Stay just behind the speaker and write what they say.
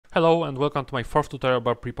Hello and welcome to my fourth tutorial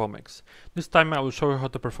about PrePoMax. This time I will show you how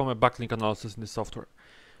to perform a backlink analysis in this software.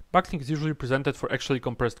 Backlink is usually presented for actually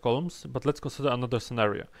compressed columns, but let's consider another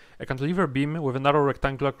scenario. A cantilever beam with a narrow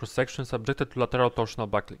rectangular cross-section subjected to lateral-torsional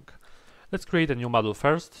backlink. Let's create a new model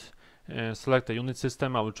first. Select a unit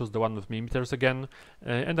system. I will choose the one with millimeters again,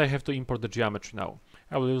 and I have to import the geometry now.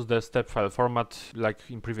 I will use the step file format like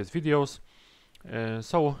in previous videos.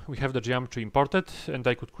 So we have the geometry imported and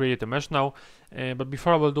I could create a mesh now, but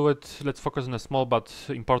before I will do it, let's focus on a small but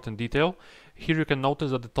important detail. Here you can notice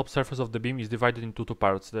that the top surface of the beam is divided into two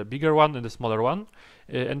parts, the bigger one and the smaller one,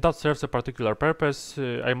 and that serves a particular purpose.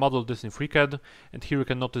 I modeled this in FreeCAD, and here you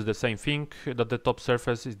can notice the same thing, that the top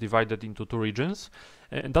surface is divided into two regions,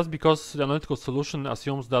 and that's because the analytical solution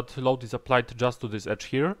assumes that load is applied just to this edge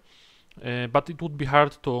here. But it would be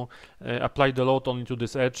hard to apply the load only to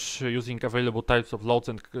this edge using available types of loads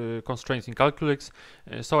and constraints in CalculiX.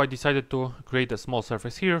 So I decided to create a small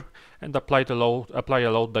surface here and apply a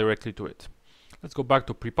load directly to it. Let's go back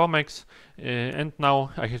to PrePoMax, and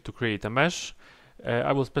now I have to create a mesh.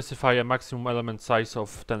 I will specify a maximum element size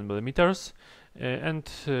of 10 millimeters and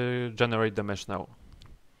generate the mesh now.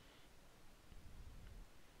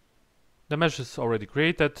 The mesh is already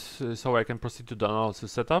created, so I can proceed to the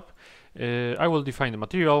analysis setup. I will define the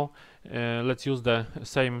material. Let's use the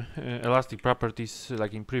same elastic properties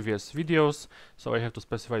like in previous videos. So I have to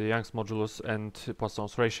specify the Young's modulus and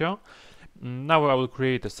Poisson's ratio. Now I will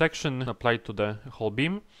create a section applied to the whole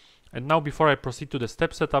beam. And now before I proceed to the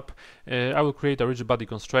step setup, I will create a rigid body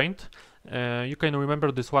constraint. You can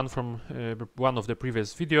remember this one from one of the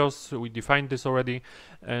previous videos. We defined this already.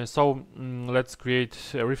 Let's create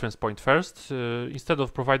a reference point first. Instead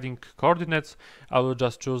of providing coordinates, I will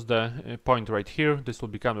just choose the point right here. This will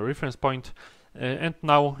become a reference point. And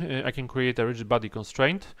now I can create a rigid body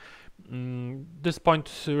constraint. This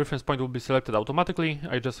reference point will be selected automatically.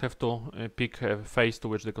 I just have to pick a face to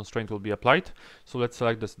which the constraint will be applied. So let's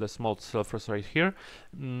select the small surface right here,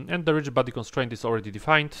 and the rigid body constraint is already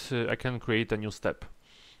defined. I can create a new step.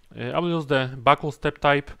 I will use the buckle step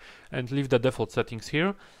type and leave the default settings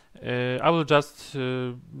here. I will just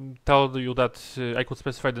tell you that I could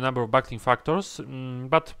specify the number of backlink factors,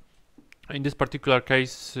 but in this particular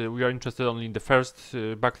case, we are interested only in the first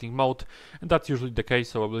backlink mode, and that's usually the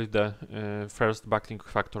case, so I will leave the first backlink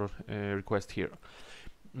factor request here.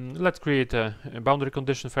 Let's create a boundary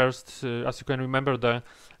condition first. As you can remember, the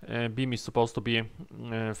beam is supposed to be a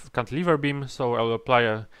cantilever beam, so I will apply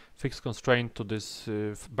a fixed constraint to this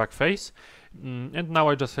back face. And now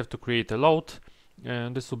I just have to create a load.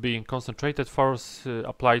 This will be concentrated force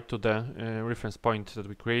applied to the reference point that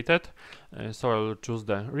we created. So I will choose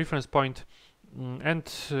the reference point, and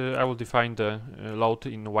I will define the load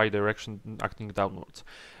in y direction acting downwards.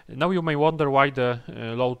 Now you may wonder why the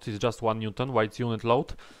load is just 1 Newton, why it's unit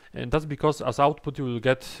load, and that's because as output you will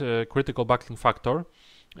get critical backlink factor.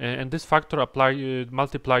 And this factor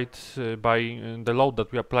multiplied by the load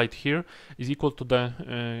that we applied here is equal to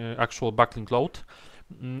the actual backlink load.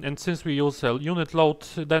 And since we use a unit load,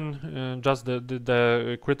 then just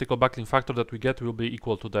the critical backlink factor that we get will be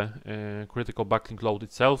equal to the critical backlink load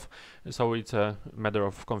itself. So it's a matter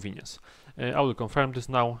of convenience. I will confirm this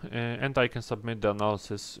now, and I can submit the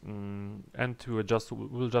analysis, and we'll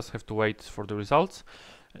just have to wait for the results.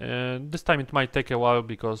 This time it might take a while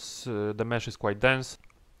because the mesh is quite dense.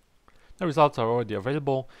 The results are already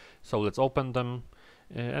available, so let's open them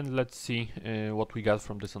and let's see what we got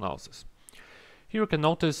from this analysis. Here you can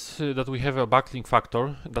notice that we have a backlink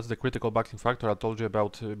factor. That's the critical backlink factor I told you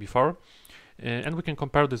about before. And we can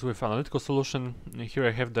compare this with analytical solution. Here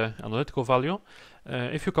I have the analytical value.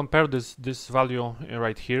 If you compare this value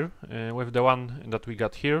right here with the one that we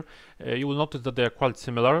got here, you will notice that they are quite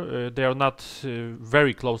similar. They are not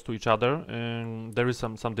very close to each other. There is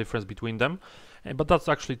some difference between them. But that's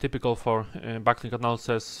actually typical for backlink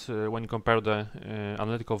analysis. When you compare the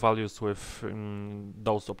analytical values with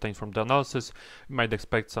those obtained from the analysis, you might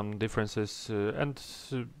expect some differences, and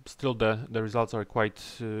still the results are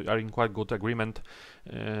in quite good agreement.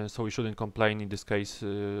 So we shouldn't complain in this case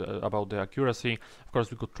about the accuracy. Of course,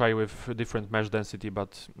 we could try with different mesh density,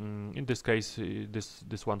 but in this case,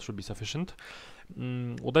 this one should be sufficient.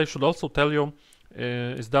 What I should also tell you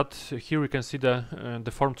is that here we can see the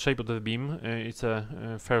deformed shape of the beam. It's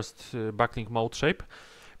a first backlink mode shape.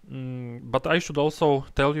 But I should also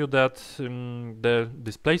tell you that the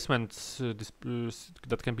displacements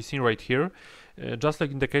that can be seen right here, just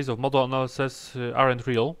like in the case of model analysis, aren't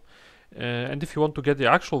real. And if you want to get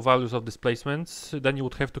the actual values of displacements, then you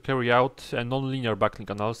would have to carry out a non-linear backlink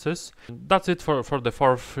analysis. That's it for the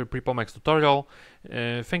fourth PrePoMax tutorial.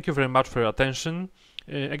 Thank you very much for your attention.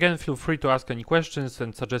 Again, feel free to ask any questions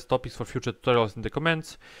and suggest topics for future tutorials in the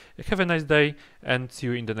comments. Have a nice day and see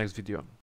you in the next video.